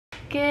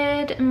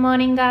Good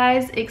morning,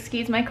 guys.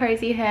 Excuse my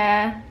crazy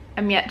hair.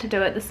 I'm yet to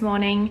do it this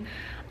morning.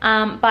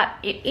 But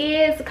it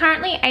is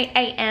currently 8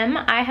 AM.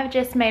 I have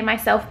just made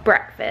myself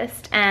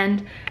breakfast,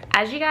 and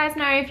as you guys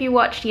know, if you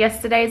watched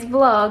yesterday's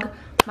vlog,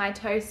 my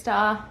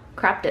toaster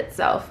crapped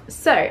itself.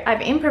 So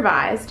I've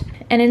improvised,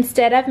 and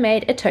instead I've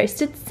made a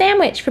toasted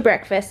sandwich for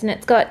breakfast, and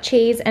it's got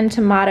cheese and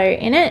tomato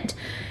in it.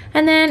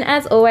 And then,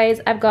 as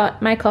always, I've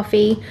got my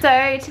coffee.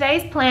 So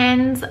today's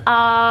plans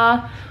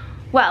are,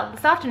 well,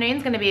 this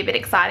afternoon's gonna be a bit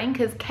exciting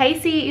because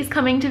Casey is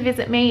coming to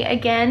visit me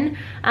again.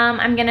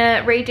 I'm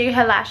gonna redo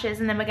her lashes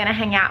and then we're gonna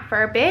hang out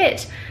for a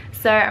bit.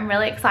 So I'm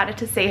really excited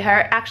to see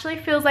her. It actually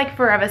feels like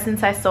forever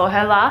since I saw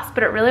her last,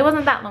 but it really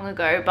wasn't that long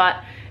ago.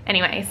 But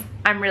anyways,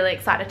 I'm really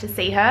excited to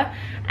see her.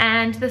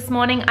 And this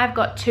morning I've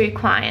got 2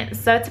 clients.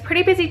 So it's a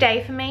pretty busy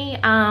day for me.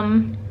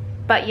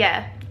 But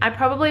yeah, I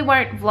probably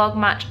won't vlog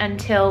much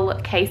until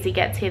Casey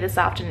gets here this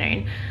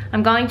afternoon.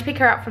 I'm going to pick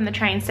her up from the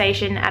train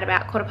station at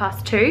about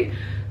 2:15.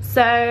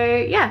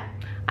 So yeah,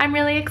 I'm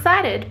really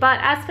excited. But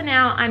as for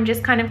now, I'm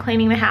just kind of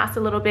cleaning the house a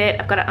little bit.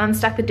 I've got to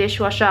unstack the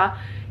dishwasher,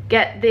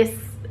 get this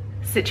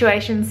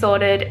situation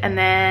sorted, and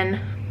then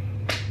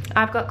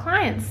I've got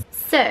clients.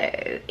 So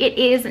it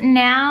is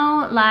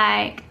now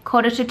like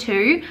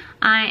 2:45.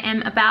 I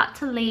am about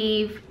to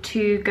leave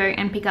to go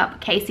and pick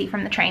up Casey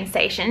from the train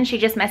station. She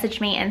just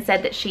messaged me and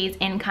said that she's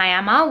in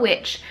Kiama,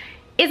 which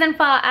isn't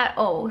far at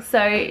all.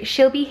 So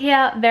she'll be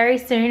here very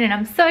soon and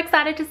I'm so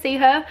excited to see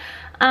her.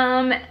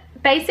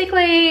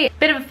 Basically, a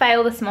bit of a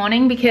fail this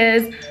morning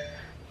because,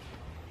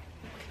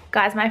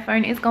 guys, my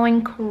phone is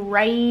going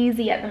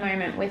crazy at the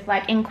moment with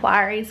like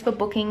inquiries for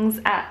bookings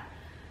at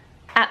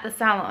the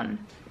salon.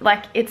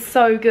 Like, it's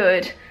so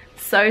good,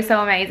 so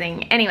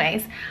amazing.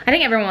 Anyways, I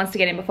think everyone wants to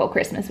get in before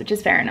Christmas, which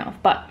is fair enough.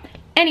 But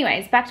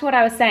anyways, back to what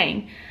I was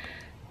saying.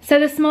 So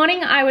this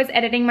morning I was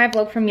editing my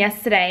vlog from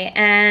yesterday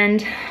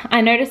and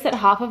I noticed that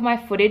half of my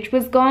footage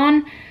was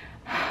gone,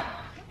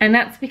 and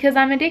that's because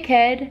I'm a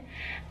dickhead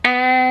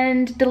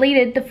and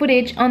deleted the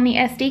footage on the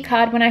SD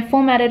card when I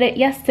formatted it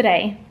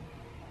yesterday.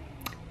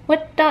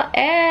 What the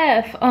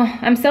F? Oh,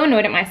 I'm so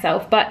annoyed at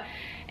myself. But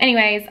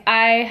anyways,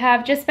 I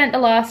have just spent the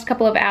last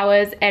couple of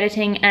hours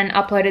editing and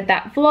uploaded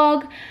that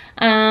vlog.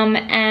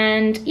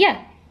 And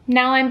yeah,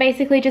 now I'm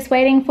basically just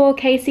waiting for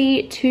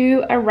Casey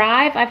to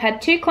arrive. I've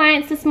had 2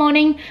 clients this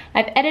morning.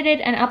 I've edited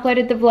and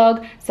uploaded the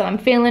vlog, so I'm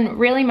feeling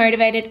really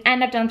motivated,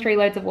 and I've done 3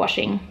 loads of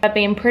washing. I've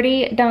been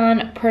pretty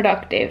darn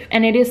productive,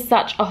 and it is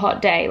such a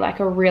hot day, like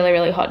a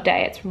really hot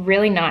day. It's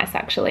really nice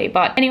actually.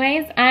 But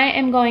anyways, I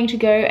am going to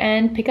go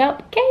and pick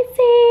up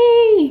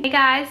Casey. Hey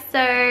guys,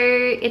 so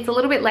it's a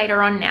little bit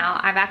later on now.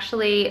 I've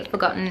actually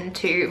forgotten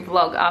to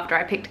vlog after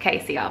I picked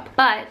Casey up,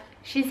 but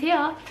she's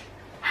here.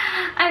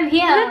 I'm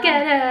here. Look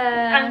at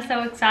her. I'm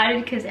so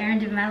excited because Erin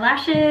did my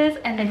lashes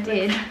and I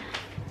did.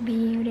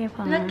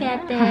 Beautiful. Look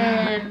at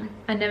them.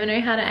 I never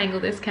know how to angle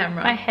this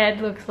camera. My head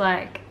looks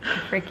like a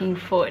freaking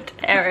foot,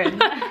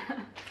 Erin.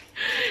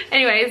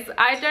 Anyways,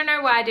 I don't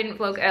know why I didn't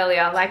vlog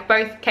earlier. Like,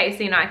 both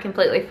Casey and I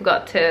completely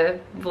forgot to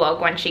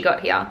vlog when she got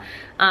here.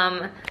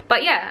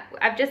 But yeah,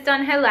 I've just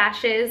done her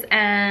lashes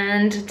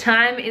and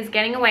time is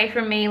getting away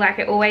from me like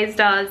it always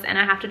does, and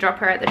I have to drop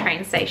her at the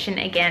train station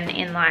again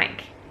in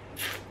like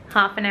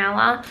half an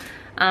hour.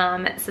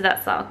 So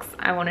that sucks.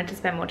 I wanted to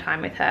spend more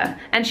time with her,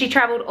 and she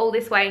traveled all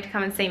this way to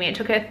come and see me. It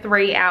took her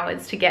 3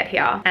 hours to get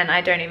here, and I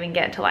don't even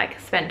get to like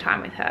spend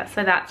time with her,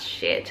 so that's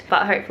shit.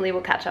 But hopefully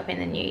we'll catch up in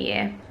the new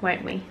year,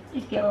 won't we?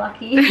 If you're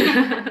lucky.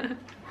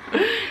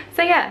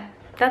 So yeah,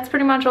 that's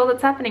pretty much all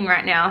that's happening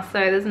right now. So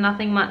there's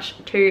nothing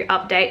much to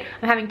update.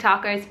 I'm having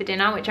tacos for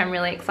dinner, which I'm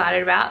really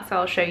excited about, so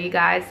I'll show you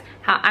guys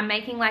how I'm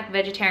making like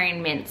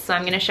vegetarian mince. So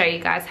I'm going to show you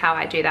guys how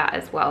I do that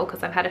as well,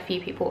 because I've had a few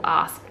people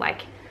ask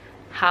like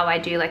how I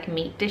do like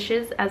meat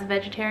dishes as a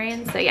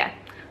vegetarian. So yeah,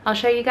 I'll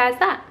show you guys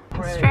that.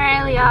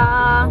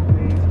 Australia.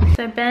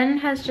 So Ben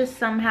has just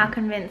somehow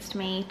convinced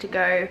me to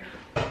go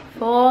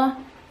for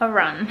a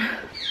run.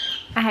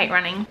 I hate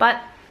running,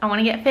 but I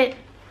want to get fit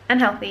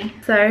and healthy,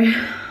 so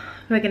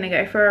we're gonna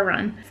go for a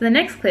run. So the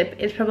next clip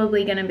is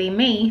probably gonna be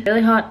me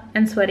really hot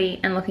and sweaty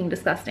and looking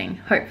disgusting,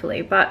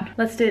 hopefully, but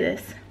let's do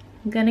this.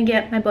 I'm gonna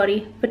get my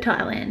body for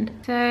Thailand.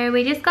 So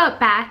we just got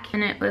back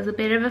and it was a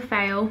bit of a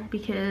fail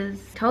because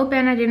I told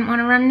Ben I didn't want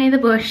to run near the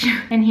bush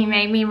and he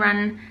made me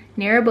run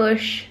near a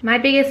bush. My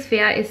biggest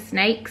fear is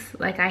snakes.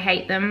 Like, I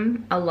hate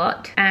them a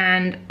lot,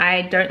 and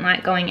I don't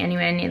like going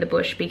anywhere near the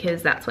bush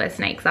because that's where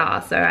snakes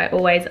are. So I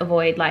always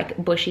avoid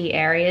like bushy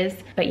areas.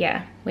 But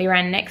yeah, we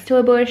ran next to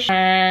a bush,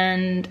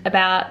 and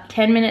about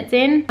 10 minutes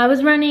in, I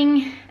was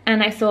running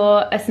and I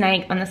saw a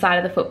snake on the side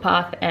of the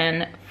footpath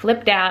and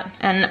flipped out.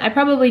 And I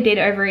probably did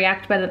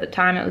overreact, but at the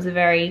time it was a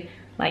very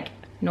like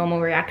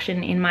normal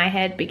reaction in my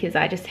head because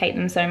I just hate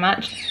them so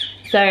much.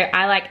 So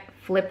I like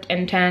flipped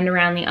and turned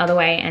around the other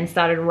way and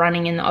started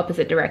running in the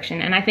opposite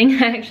direction, and I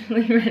think I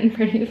actually ran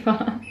pretty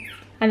fast.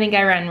 I think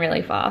I ran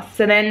really fast.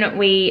 So then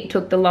we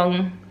took the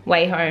long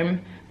way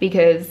home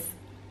because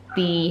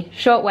the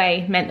short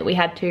way meant that we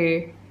had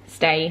to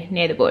stay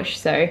near the bush.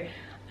 So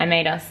I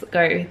made us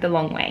go the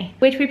long way,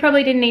 which we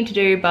probably didn't need to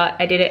do, but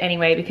I did it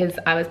anyway because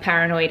I was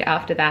paranoid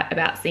after that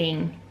about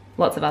seeing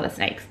lots of other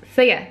snakes.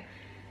 So yeah,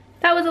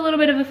 that was a little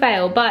bit of a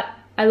fail, but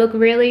I look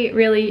really,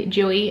 really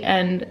dewy,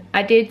 and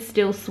I did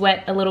still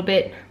sweat a little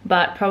bit,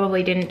 but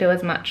probably didn't do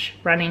as much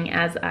running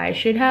as I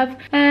should have,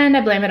 and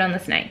I blame it on the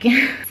snake.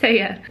 So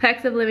yeah,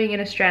 facts of living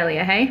in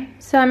Australia, hey?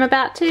 So I'm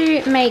about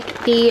to make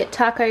the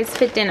tacos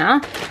for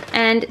dinner,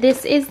 and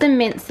this is the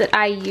mince that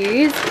I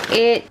use.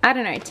 I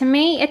don't know, to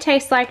me it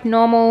tastes like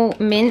normal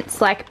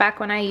mince, like back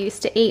when I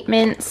used to eat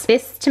mince.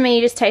 This to me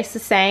just tastes the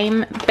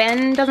same.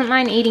 Ben doesn't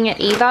mind eating it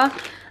either.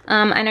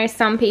 I know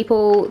some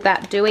people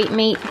that do eat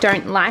meat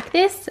don't like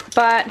this,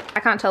 but I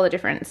can't tell the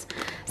difference.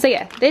 So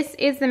yeah, this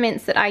is the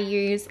mince that I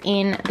use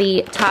in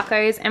the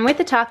tacos, and with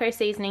the taco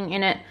seasoning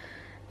in it,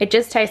 it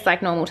just tastes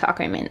like normal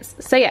taco mince.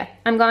 So yeah,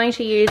 I'm going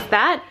to use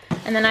that.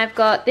 And then I've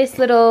got this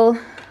little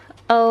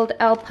old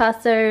El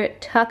Paso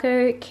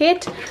taco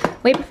kit.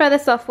 We prefer the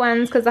soft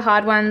ones because the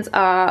hard ones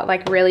are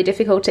like really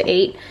difficult to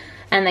eat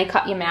and they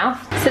cut your mouth.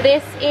 So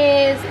this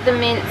is the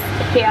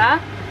mince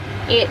here.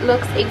 It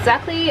looks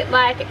exactly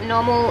like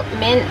normal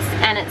mince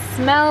and it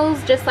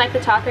smells just like the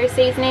taco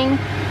seasoning.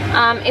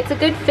 It's a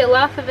good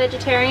filler for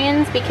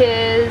vegetarians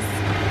because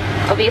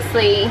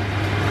obviously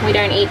we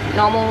don't eat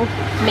normal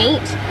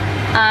meat.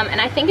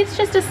 And I think it's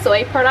just a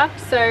soy product,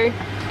 so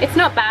it's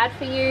not bad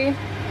for you.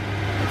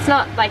 It's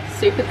not like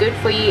super good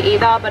for you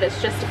either, but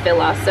it's just a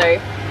filler, so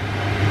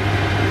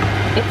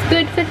it's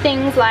good for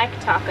things like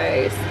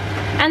tacos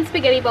and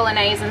spaghetti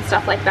bolognese and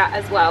stuff like that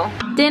as well.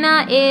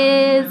 Dinner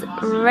is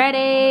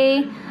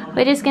ready.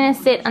 We're just gonna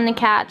sit on the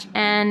couch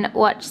and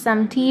watch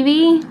some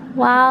TV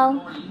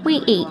while we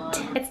eat.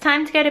 It's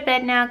time to go to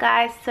bed now,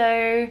 guys,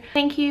 so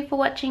thank you for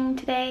watching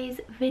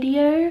today's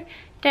video.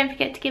 Don't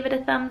forget to give it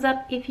a thumbs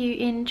up if you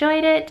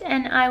enjoyed it,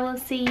 and I will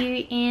see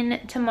you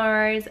in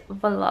tomorrow's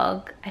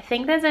vlog. I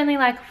think there's only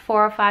like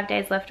 4 or 5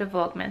 days left of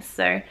Vlogmas,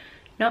 so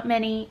not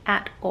many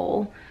at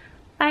all.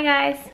 Bye, guys.